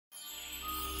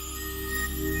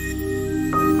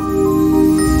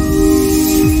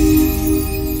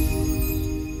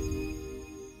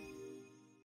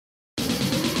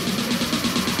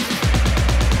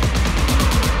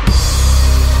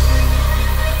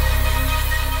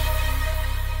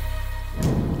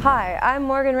Hi, I'm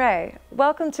Morgan Ray.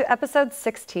 Welcome to episode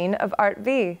 16 of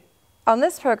ARTV. On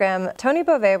this program, Tony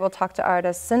Bové will talk to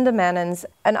artist Cinda Manins,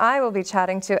 and I will be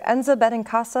chatting to Enza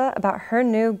Benincasa about her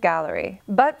new gallery.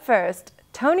 But first,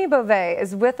 Tony Bové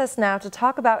is with us now to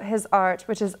talk about his art,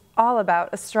 which is all about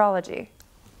astrology.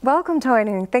 Welcome,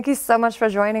 Tony. Thank you so much for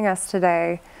joining us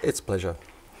today. It's a pleasure.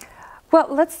 Well,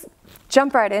 let's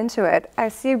jump right into it. I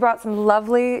see you brought some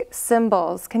lovely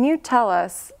symbols. Can you tell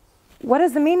us what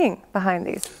is the meaning behind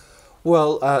these?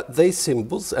 Well, these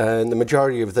symbols, and the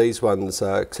majority of these ones,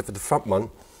 except for the front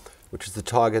one, which is the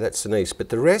tiger, that's an east, but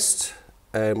the rest,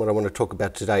 and what I want to talk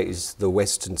about today, is the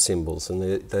Western symbols, and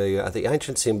the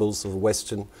ancient symbols of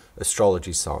Western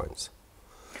astrology signs.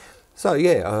 So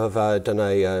yeah, I've done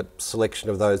a selection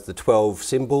of those, the 12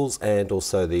 symbols, and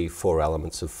also the 4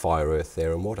 elements of fire, earth,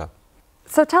 air and water.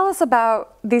 So tell us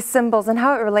about these symbols and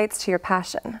how it relates to your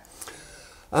passion.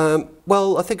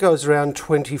 Well, I think I was around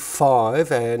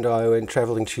 25 and I went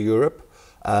travelling to Europe,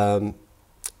 and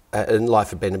life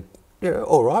had been,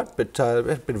 all right, but I had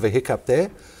a bit of a hiccup there,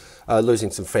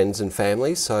 losing some friends and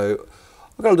family, so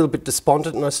I got a little bit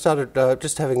despondent and I started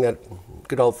just having that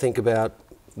good old think about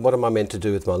what am I meant to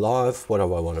do with my life, what do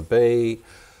I want to be.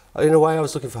 In a way, I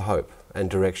was looking for hope and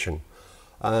direction.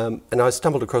 And I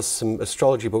stumbled across some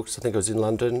astrology books. I think I was in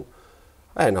London,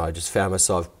 and I just found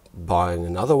myself buying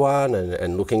another one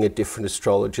and looking at different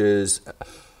astrologers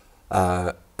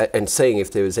and seeing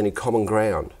if there was any common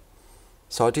ground.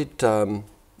 So I did,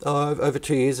 over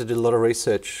 2 years, I did a lot of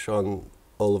research on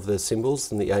all of the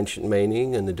symbols and the ancient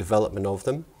meaning and the development of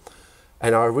them.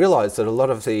 And I realised that a lot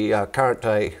of the current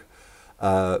day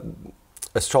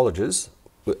astrologers,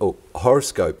 or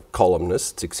horoscope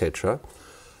columnists, etc.,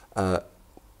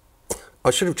 I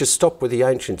should have just stopped with the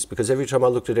ancients, because every time I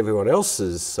looked at everyone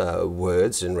else's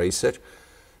words and research,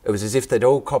 it was as if they'd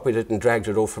all copied it and dragged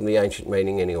it all from the ancient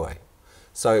meaning anyway.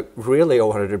 So really I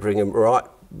wanted to bring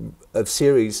a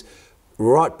series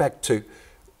right back to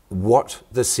what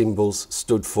the symbols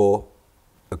stood for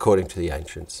according to the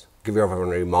ancients. Give everyone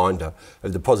a reminder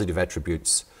of the positive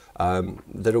attributes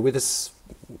that are with us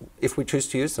if we choose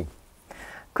to use them.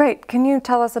 Great. Can you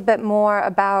tell us a bit more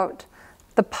about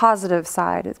the positive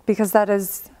side, because that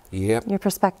is your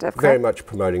perspective, correct? Very much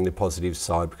promoting the positive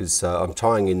side, because I'm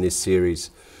tying in this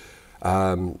series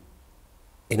in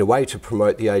a way to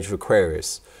promote the age of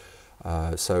Aquarius.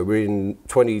 So we're in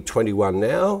 2021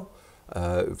 now.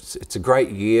 It's a great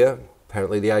year.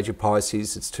 Apparently the age of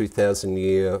Pisces, its 2000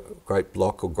 year great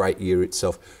block or great year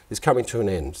itself, is coming to an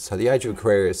end. So the age of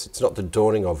Aquarius, it's not the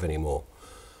dawning of anymore.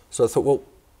 So I thought, well,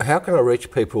 how can I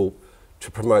reach people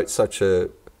to promote such a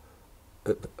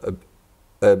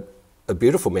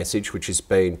beautiful message which has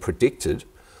been predicted,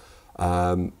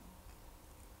 and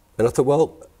I thought,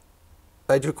 well,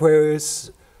 age of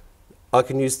Aquarius, I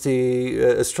can use the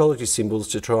astrology symbols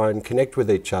to try and connect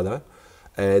with each other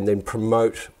and then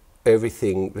promote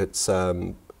everything that's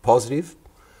positive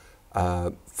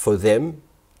for them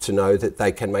to know that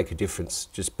they can make a difference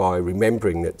just by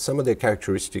remembering that some of their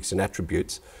characteristics and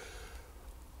attributes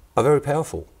are very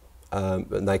powerful.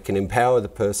 And they can empower the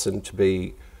person to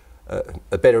be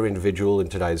a better individual in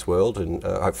today's world, and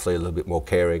hopefully a little bit more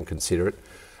caring, considerate,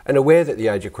 and aware that the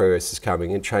age of Aquarius is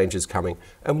coming and change is coming,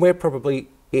 and we're probably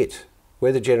it.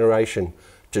 We're the generation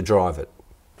to drive it.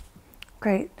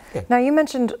 Great. Yeah. Now you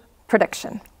mentioned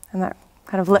prediction, and that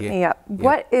kind of lit me up. Yeah.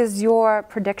 What is your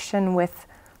prediction with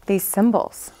these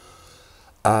symbols?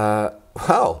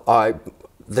 Well,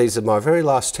 these are my very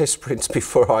last test prints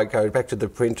before I go back to the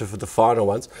printer for the final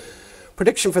ones.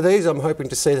 Prediction for these, I'm hoping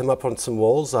to see them up on some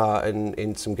walls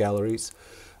in some galleries.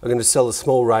 I'm going to sell a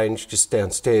small range just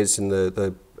downstairs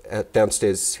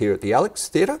downstairs here at the Alex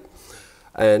Theatre,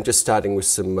 and just starting with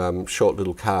some short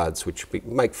little cards which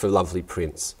make for lovely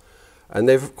prints. And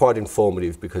they're quite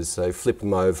informative because they flip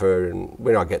them over, and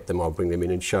when I get them I'll bring them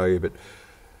in and show you, but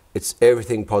it's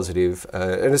everything positive,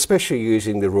 and especially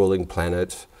using the ruling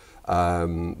planet,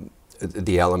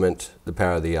 the element, the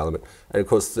power of the element. And of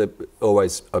course,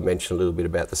 always I mention a little bit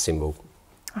about the symbol.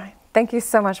 All right. Thank you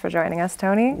so much for joining us,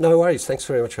 Tony. No worries. Thanks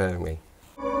very much for having me.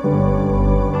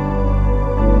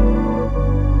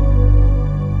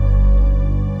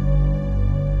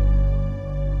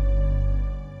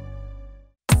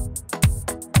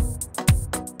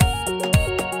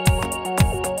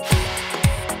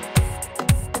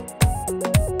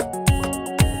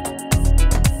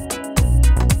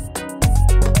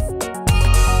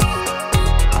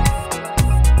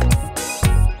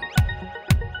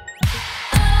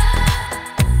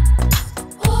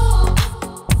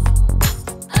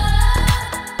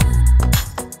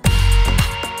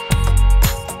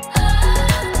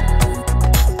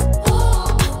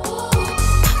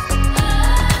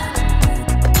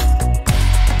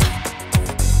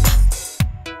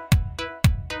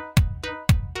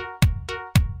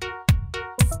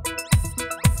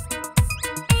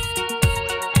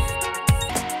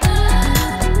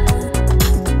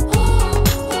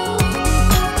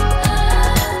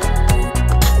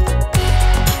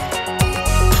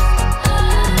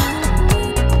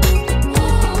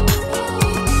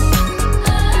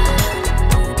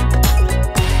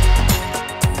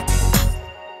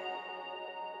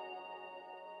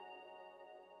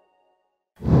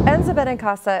 Enza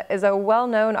Benincasa is a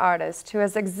well-known artist who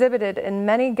has exhibited in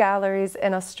many galleries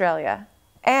in Australia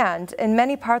and in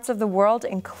many parts of the world,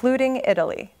 including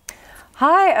Italy.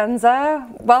 Hi,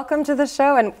 Enza. Welcome to the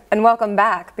show and welcome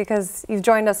back, because you've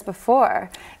joined us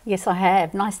before. Yes, I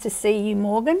have. Nice to see you,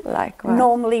 Morgan. Likewise.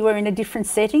 Normally we're in a different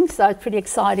setting, so it's pretty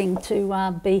exciting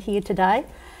to be here today.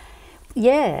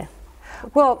 Yeah.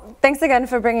 Well, thanks again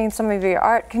for bringing some of your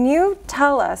art. Can you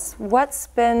tell us what's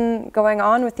been going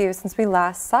on with you since we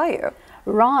last saw you?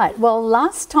 Right. Well,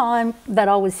 last time that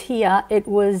I was here, it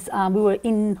was we were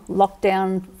in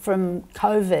lockdown from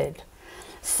COVID.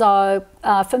 So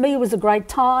for me, it was a great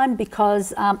time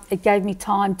because it gave me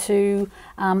time to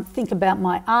think about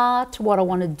my art, what I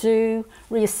want to do,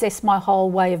 reassess my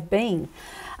whole way of being.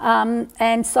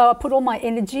 And so I put all my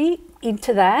energy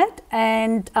into that,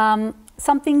 and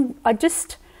something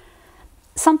just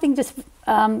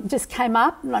came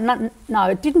up. No,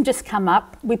 it didn't just come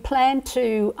up. We planned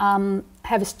to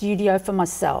have a studio for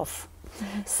myself.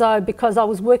 Mm-hmm. So because I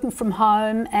was working from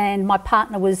home and my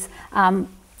partner was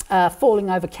falling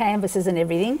over canvases and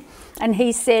everything, and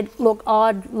he said, look,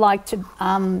 I'd like to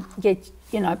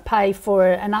pay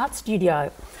for an art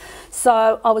studio.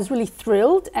 So I was really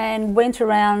thrilled and went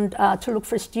around to look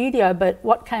for a studio, but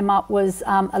what came up was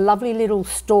a lovely little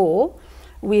store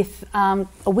with a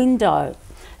window.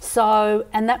 So,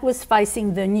 and that was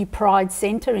facing the new Pride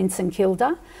Centre in St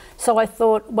Kilda. So I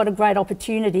thought, what a great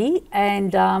opportunity,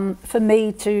 and for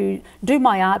me to do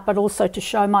my art, but also to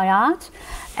show my art,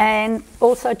 and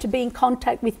also to be in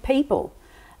contact with people,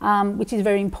 which is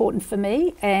very important for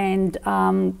me, and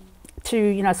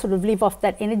to sort of live off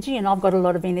that energy. And I've got a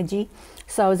lot of energy,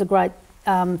 so it was a great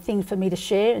thing for me to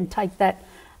share and take that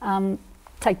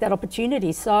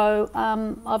opportunity. So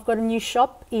I've got a new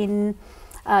shop in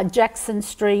Jackson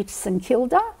Street, St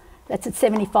Kilda. That's at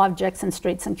 75 Jackson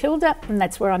Street, St Kilda, and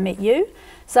that's where I met you.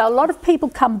 So a lot of people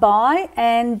come by,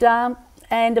 and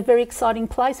a very exciting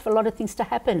place for a lot of things to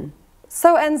happen.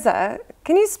 So Enza,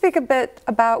 can you speak a bit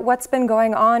about what's been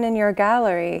going on in your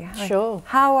gallery? Sure.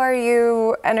 How are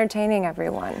you entertaining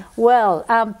everyone? Well,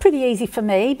 pretty easy for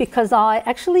me, because I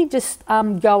actually just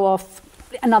go off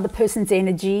another person's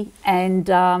energy and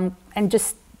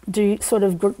just do sort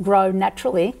of grow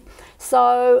naturally.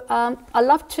 So I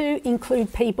love to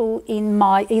include people in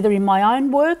either in my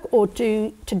own work or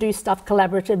to do stuff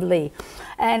collaboratively.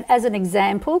 And as an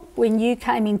example, when you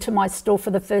came into my store for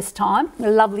the first time, a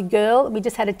lovely girl, we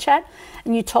just had a chat,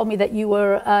 and you told me that you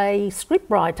were a script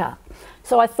writer.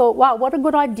 So I thought, wow, what a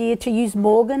good idea to use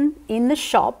Morgan in the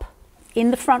shop, in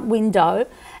the front window,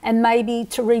 and maybe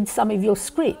to read some of your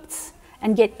scripts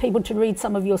and get people to read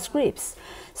some of your scripts.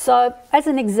 So as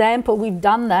an example, we've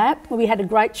done that. We had a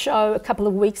great show a couple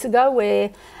of weeks ago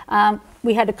where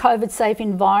we had a COVID-safe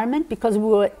environment because we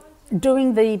were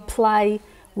doing the play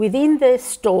within the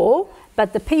store,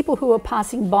 but the people who were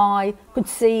passing by could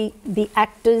see the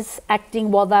actors acting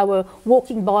while they were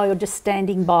walking by or just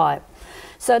standing by.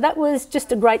 So that was just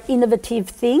a great innovative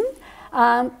thing.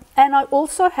 And I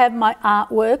also have my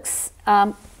artworks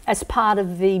as part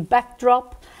of the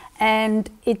backdrop. And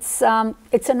it's an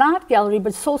art gallery,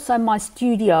 but it's also my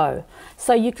studio.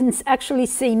 So you can actually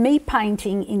see me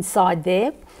painting inside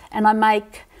there, and I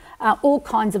make all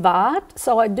kinds of art.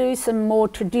 So I do some more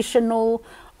traditional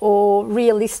or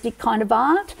realistic kind of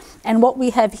art. And what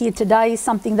we have here today is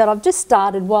something that I've just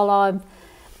started while I've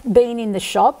been in the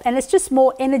shop, and it's just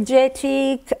more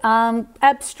energetic,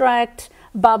 abstract,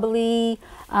 bubbly,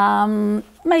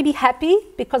 maybe happy,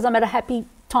 because I'm at a happy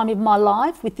time of my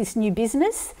life with this new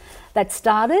business that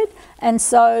started, and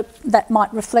so that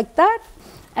might reflect that.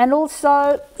 And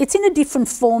also it's in a different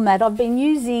format. I've been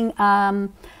using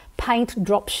paint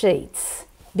drop sheets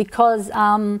because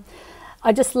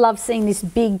I just love seeing this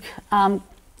big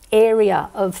area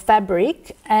of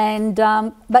fabric, and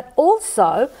but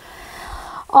also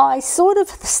I sort of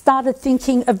started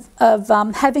thinking of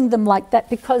having them like that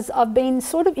because I've been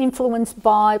sort of influenced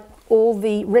by all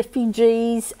the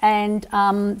refugees and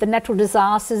the natural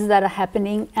disasters that are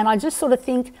happening. And I just sort of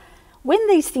think, when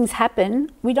these things happen,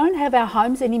 we don't have our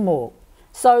homes anymore.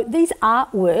 So these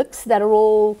artworks that are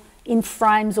all in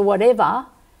frames or whatever,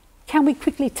 can we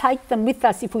quickly take them with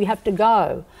us if we have to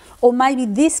go? Or maybe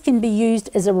this can be used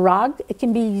as a rug, it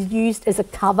can be used as a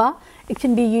cover, it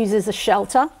can be used as a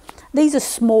shelter. These are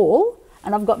small,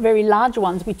 and I've got very large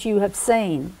ones which you have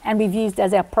seen, and we've used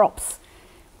as our props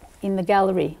in the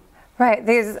gallery. Right,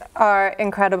 these are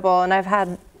incredible, and I've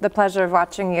had the pleasure of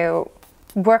watching you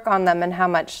work on them, and how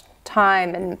much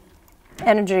time and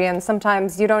energy, and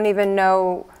sometimes you don't even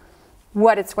know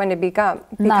what it's going to become.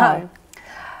 No.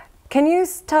 Can you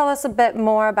tell us a bit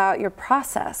more about your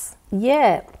process?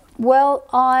 Yeah, Well,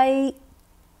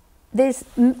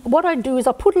 what I do is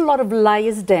I put a lot of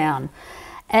layers down,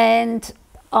 and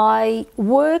I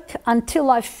work until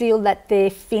I feel that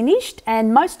they're finished,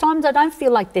 and most times I don't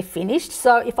feel like they're finished.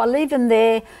 So if I leave them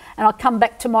there and I come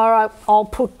back tomorrow, I'll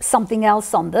put something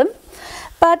else on them.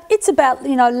 But it's about,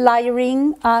 you know,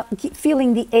 layering,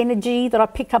 feeling the energy that I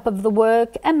pick up of the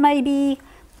work, and maybe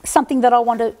something that I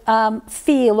want to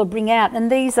feel or bring out.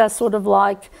 And these are sort of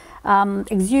like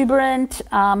exuberant,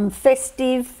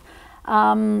 festive,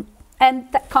 and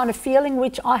that kind of feeling,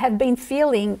 which I have been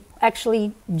feeling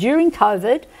actually during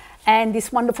COVID, and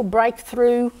this wonderful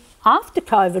breakthrough after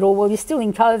COVID, or well, you're still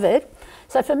in COVID.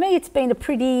 So for me, it's been a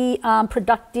pretty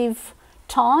productive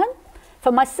time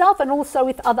for myself, and also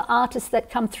with other artists that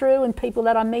come through and people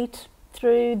that I meet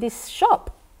through this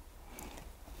shop.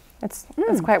 It's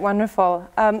quite wonderful.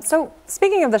 So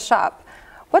speaking of the shop,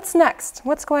 what's next?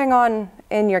 What's going on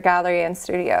in your gallery and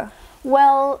studio?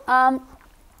 Well,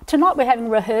 tonight we're having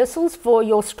rehearsals for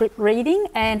your script reading,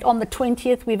 and on the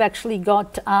 20th we've actually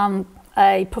got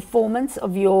a performance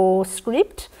of your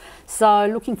script. So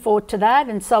looking forward to that,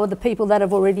 and so are the people that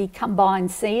have already come by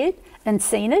and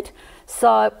seen it.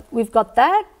 So we've got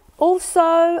that.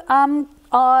 Also,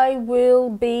 I will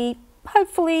be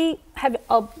hopefully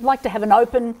I'd like to have an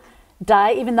open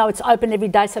day, even though it's open every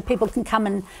day, so people can come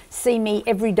and see me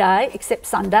every day except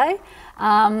Sunday.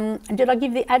 And did I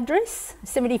give the address?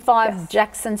 75 yes.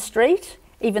 Jackson Street,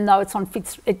 even though it's on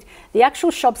the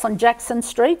actual shop's on Jackson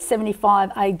Street,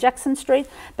 75A Jackson Street,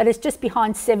 but it's just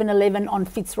behind 7-Eleven on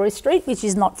Fitzroy Street, which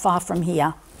is not far from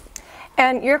here.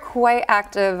 And you're quite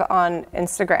active on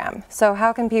Instagram. So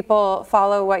how can people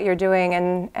follow what you're doing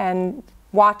and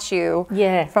watch you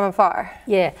from afar?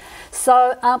 Yeah.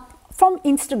 So from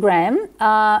Instagram,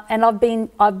 and I've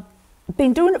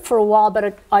been doing it for a while,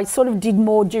 but I sort of did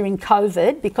more during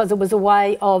COVID because it was a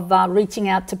way of reaching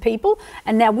out to people.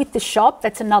 And now with the shop,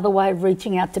 that's another way of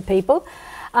reaching out to people.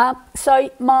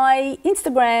 So my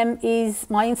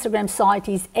Instagram site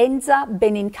is Enza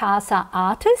Benincasa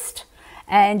Artist,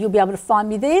 and you'll be able to find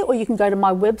me there, or you can go to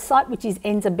my website, which is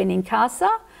Enza Benincasa.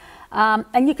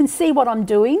 And you can see what I'm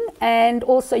doing, and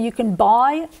also you can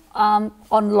buy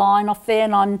online off there,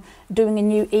 and I'm doing a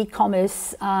new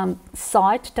e-commerce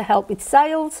site to help with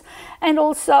sales. And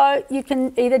also you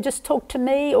can either just talk to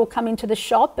me or come into the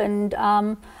shop, and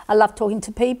I love talking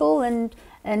to people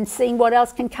and seeing what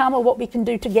else can come or what we can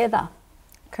do together.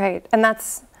 Great. And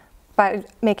that's by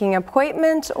making an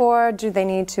appointment, or do they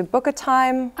need to book a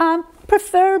time?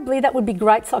 Preferably that would be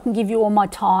great, so I can give you all my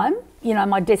time, you know,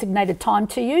 my designated time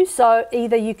to you. So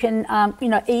either you can, you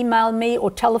know, email me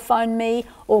or telephone me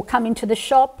or come into the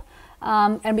shop,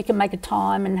 and we can make a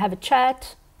time and have a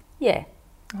chat. Yeah.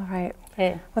 All right.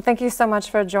 Yeah. Well, thank you so much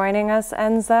for joining us,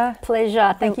 Enza.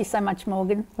 Pleasure. Thank you so much,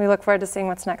 Morgan. We look forward to seeing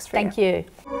what's next for you. Thank you.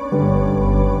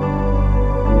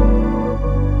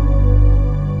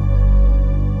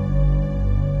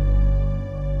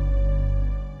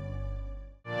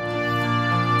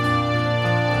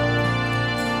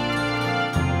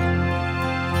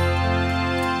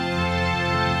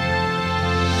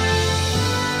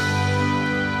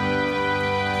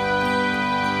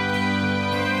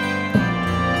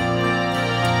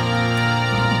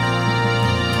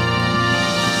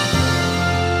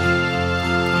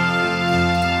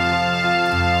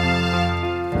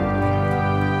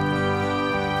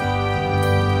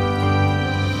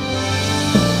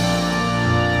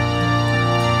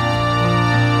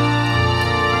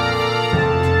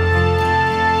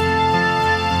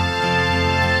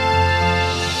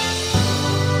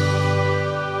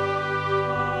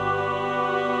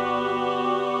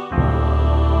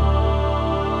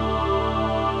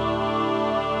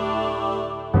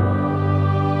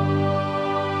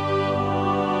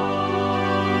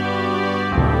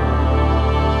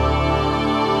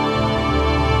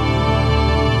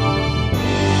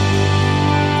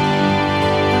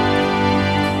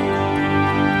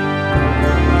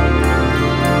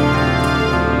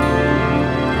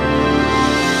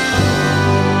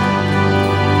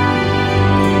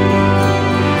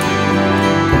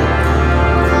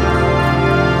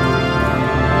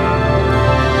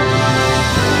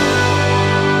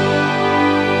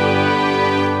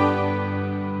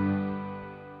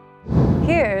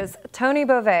 Tony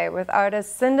Bové with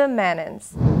artist Cinda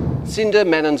Manins. Cinda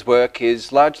Manins' work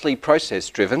is largely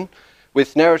process-driven,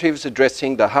 with narratives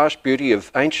addressing the harsh beauty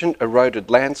of ancient eroded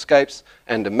landscapes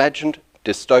and imagined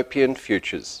dystopian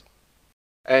futures.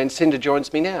 And Cinda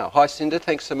joins me now. Hi Cinda,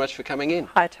 thanks so much for coming in.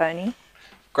 Hi Tony.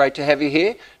 Great to have you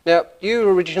here. Now, you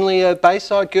were originally a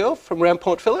Bayside girl from around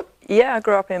Port Phillip? Yeah, I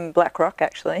grew up in Black Rock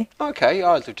actually. Okay,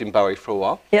 I lived in Bové for a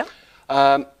while. Yeah.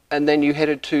 And then you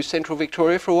headed to Central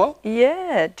Victoria for a while?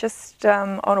 Yeah, just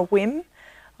on a whim.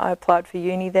 I applied for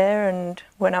uni there and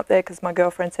went up there because my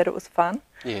girlfriend said it was fun.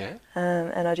 Yeah.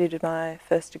 And I did my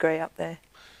first degree up there.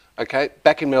 Okay,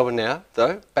 back in Melbourne now,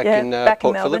 though? Back Yeah, in back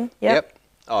Port in Phillip? Melbourne, yep.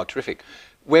 Oh, terrific.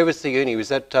 Where was the uni? Was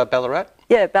that Ballarat?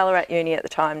 Yeah, Ballarat Uni at the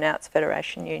time. Now it's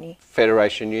Federation Uni.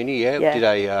 Federation Uni, yeah.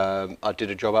 Yeah. I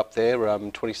did a job up there,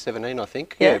 2017, I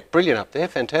think. Yeah. Brilliant up there,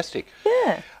 fantastic.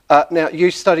 Yeah. Now,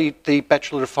 you studied the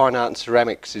Bachelor of Fine Art and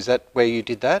Ceramics. Is that where you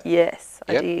did that? Yes,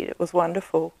 I Yep. did. It was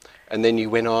wonderful. And then you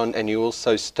went on and you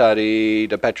also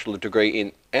studied a bachelor degree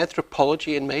in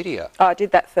anthropology and media. Oh, I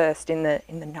did that first in the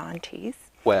 90s.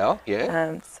 Wow,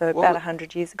 yeah. So about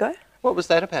 100 years ago. What was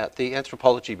that about? The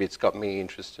anthropology bit's got me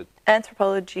interested.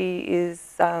 Anthropology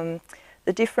is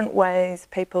the different ways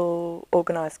people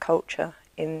organise culture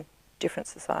in different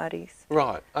societies.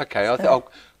 Right, okay. I'll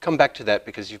come back to that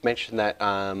because you've mentioned that.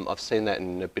 I've seen that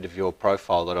in a bit of your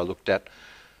profile that I looked at.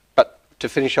 But to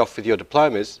finish off with your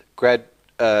diplomas,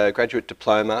 graduate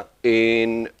diploma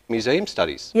in museum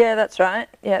studies. Yeah, that's right.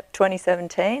 Yep,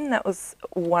 2017. That was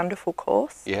a wonderful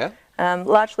course. Yeah?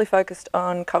 Largely focused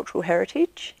on cultural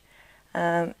heritage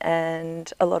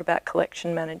and a lot about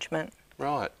collection management.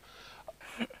 Right.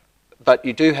 But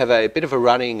you do have a bit of a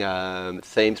running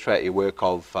theme throughout your work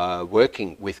of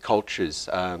working with cultures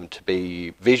to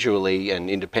be visually and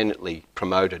independently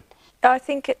promoted. I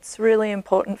think it's really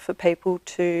important for people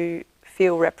to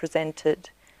feel represented.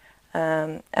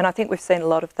 And I think we've seen a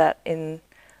lot of that in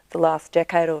the last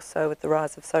decade or so with the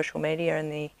rise of social media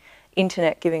and the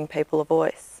internet giving people a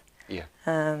voice. Yeah.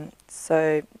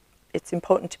 So it's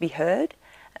important to be heard,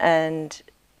 and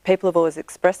people have always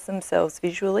expressed themselves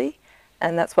visually,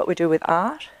 and that's what we do with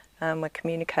art. We're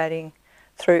communicating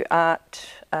through art.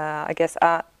 I guess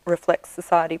art reflects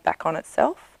society back on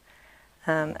itself,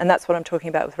 and that's what I'm talking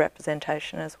about with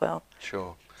representation as well.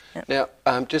 Sure. Yep.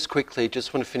 Now, just quickly,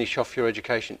 just want to finish off your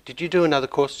education. Did you do another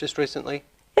course just recently?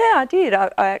 Yeah, I did.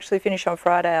 I actually finished on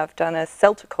Friday. I've done a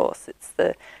CELTA course. It's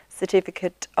the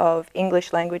Certificate of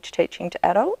English Language Teaching to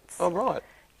Adults. Oh, right.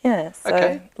 Yeah, so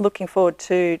Okay. looking forward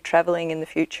to travelling in the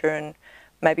future and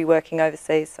maybe working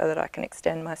overseas so that I can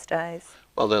extend my stays.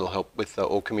 Well, that'll help with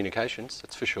all communications,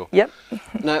 that's for sure. Yep.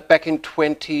 Now, back in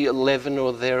 2011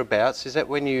 or thereabouts, is that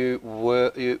when you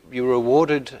were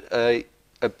awarded a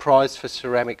prize for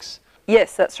ceramics?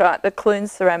 Yes, that's right, the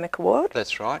Clunes Ceramic Award.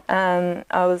 That's right.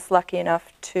 I was lucky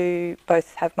enough to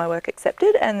both have my work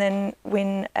accepted and then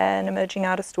win an Emerging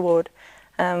Artist Award,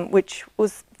 which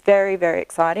was very, very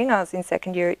exciting. I was in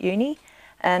second year at uni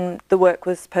and the work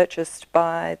was purchased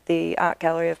by the Art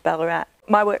Gallery of Ballarat.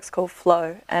 My work's called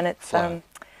Flow, and it's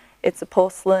a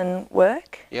porcelain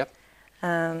work. Yep.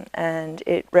 And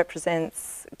it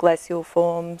represents glacial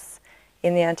forms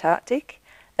in the Antarctic.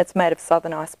 It's made of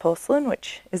southern ice porcelain,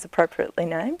 which is appropriately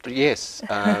named. Yes,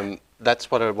 that's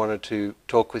what I wanted to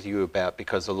talk with you about,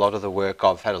 because a lot of the work,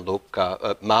 I've had a look,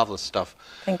 marvellous stuff.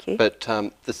 Thank you. But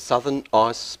the southern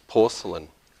ice porcelain,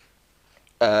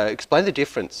 explain the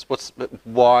difference.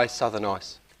 Why southern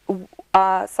ice?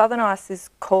 Southern ice is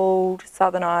called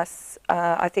southern ice,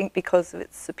 I think, because of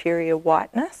its superior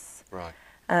whiteness, Right.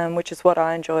 which is what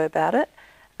I enjoy about it.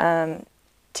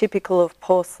 Typical of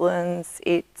porcelains,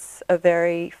 it's a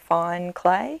very fine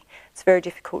clay. It's very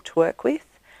difficult to work with.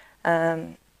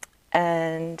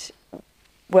 And,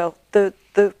 well, the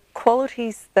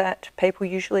qualities that people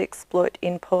usually exploit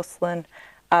in porcelain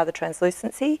are the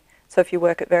translucency. So if you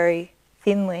work it very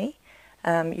thinly,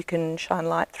 you can shine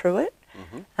light through it.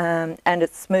 Mm-hmm. And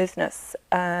its smoothness.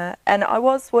 And I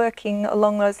was working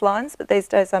along those lines, but these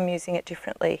days I'm using it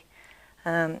differently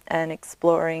and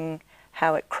exploring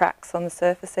how it cracks on the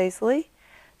surface easily.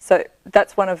 So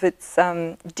that's one of its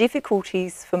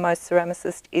difficulties for most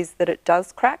ceramicists, is that it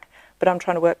does crack, but I'm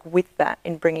trying to work with that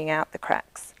in bringing out the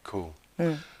cracks. Cool.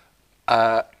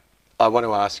 I want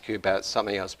to ask you about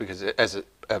something else, because as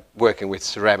working with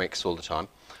ceramics all the time,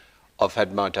 I've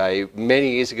had my day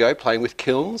many years ago playing with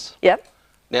kilns. Yep.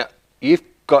 Now, you've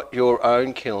got your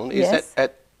own kiln. Is Yes.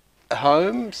 that at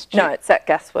home? No, it's at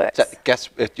Gasworks. Is that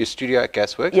at your studio at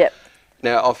Gasworks? Yep.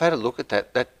 Now, I've had a look at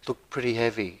that. That looked pretty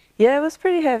heavy. Yeah, it was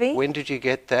pretty heavy. When did you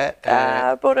get that?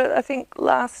 I bought it, I think,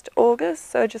 last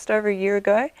August, so just over a year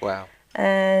ago. Wow.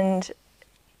 And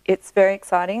it's very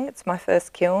exciting. It's my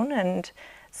first kiln, and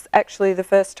it's actually the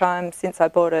first time since I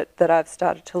bought it that I've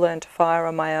started to learn to fire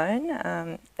on my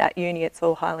own. At uni, it's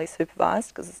all highly supervised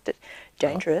because it's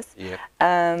dangerous. Oh,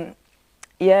 yeah.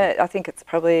 Yeah, I think it's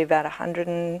probably about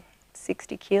 100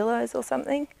 60 kilos or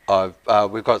something.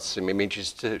 We've got some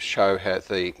images to show how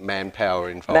the manpower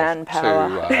involved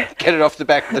Manpower. to get it off the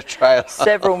back of the trailer.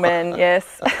 Several men,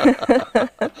 yes.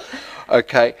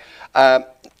 Okay.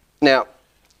 Now,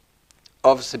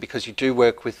 obviously, because you do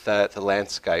work with the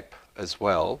landscape as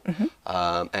well,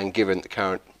 and given the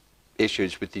current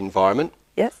issues with the environment,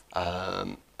 Yes.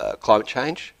 Climate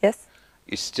change, Yes.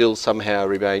 you still somehow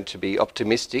remain to be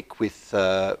optimistic with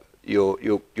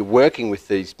you're working with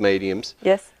these mediums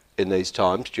Yes. in these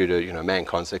times due to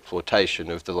mankind's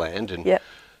exploitation of the land, and Yep.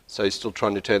 so you're still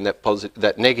trying to turn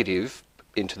that negative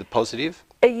into the positive.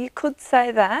 You could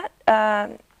say that.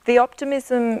 The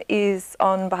optimism is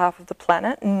on behalf of the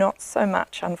planet, not so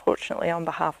much, unfortunately, on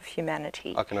behalf of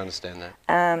humanity. I can understand that.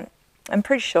 I'm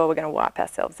pretty sure we're going to wipe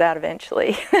ourselves out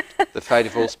eventually. The fate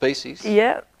of all species.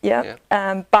 Yeah.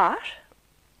 But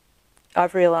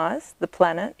I've realised the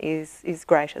planet is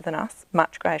greater than us,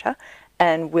 much greater,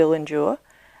 and will endure,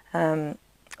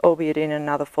 albeit in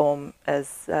another form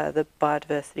as the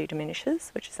biodiversity diminishes,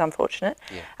 which is unfortunate.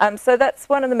 Yeah. So that's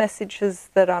one of the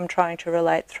messages that I'm trying to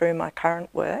relate through my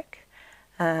current work.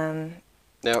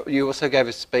 Now, you also gave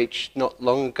a speech not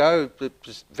long ago. It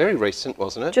was very recent,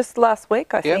 wasn't it? Just last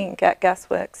week, I think, at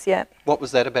Gasworks, yeah. What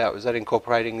was that about? Was that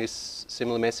incorporating this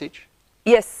similar message?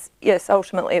 Yes,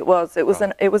 ultimately it was. It was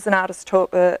an artist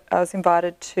talk. I was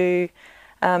invited to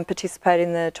participate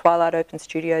in the Twilight Open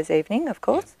Studios evening, of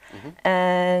course,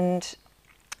 and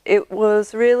it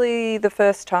was really the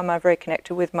first time I've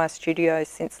reconnected with my studio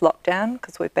since lockdown,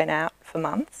 because we've been out for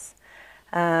months,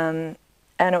 and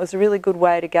it was a really good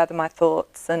way to gather my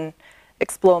thoughts and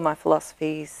explore my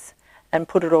philosophies and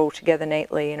put it all together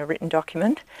neatly in a written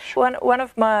document. One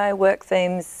of my work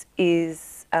themes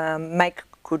is make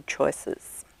good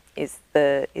choices is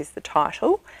the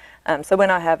title. So when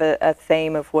I have a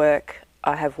theme of work,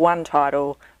 I have one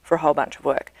title for a whole bunch of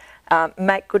work.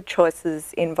 Make good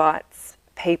choices invites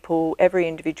people, every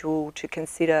individual, to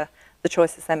consider the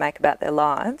choices they make about their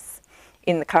lives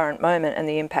in the current moment and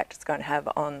the impact it's going to have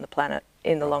on the planet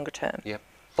in the longer term. Yeah.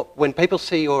 When people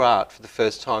see your art for the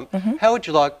first time, how would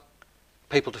you like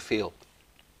people to feel?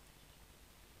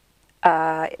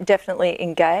 Definitely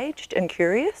engaged and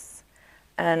curious,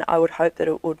 and I would hope that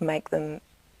it would make them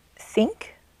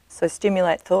think, so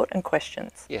stimulate thought and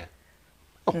questions. Yeah.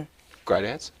 Oh, great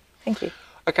answer. Thank you.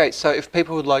 Okay, so if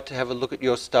people would like to have a look at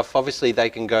your stuff, obviously they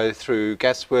can go through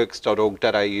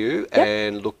gasworks.org.au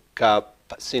and look up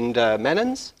Cinda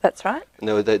Manins. That's right.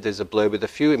 No, there's a blurb with a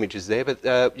few images there, but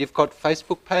you've got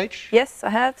Facebook page? Yes, I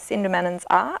have, Cinda Manins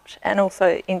Art, and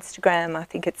also Instagram. I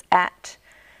think it's at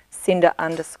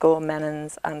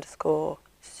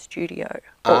Cinda_Manins_studio.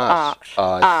 Or art.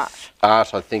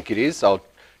 Art, I think it is.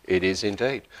 It is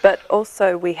indeed. But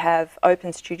also we have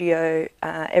open studio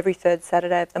every third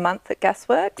Saturday of the month at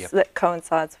Gasworks that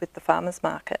coincides with the farmers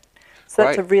market. So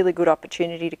that's a really good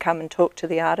opportunity to come and talk to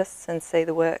the artists and see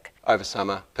the work. Over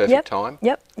summer, perfect time.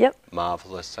 Yep.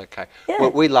 Marvellous. Okay. Yeah.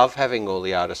 Well, we love having all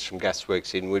the artists from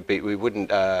Gasworks in.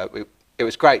 It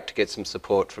was great to get some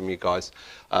support from you guys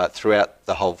throughout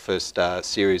the whole first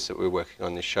series that we're working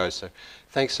on this show. So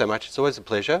thanks so much. It's always a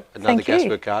pleasure. Another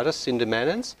Gaswork artist, Cinda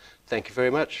Manins. Thank you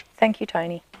very much. Thank you,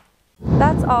 Tony.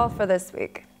 That's all for this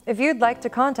week. If you'd like to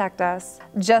contact us,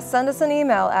 just send us an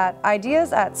email at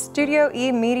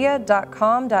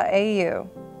ideas@studioemedia.com.au.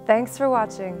 Thanks for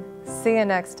watching. See you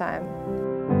next time.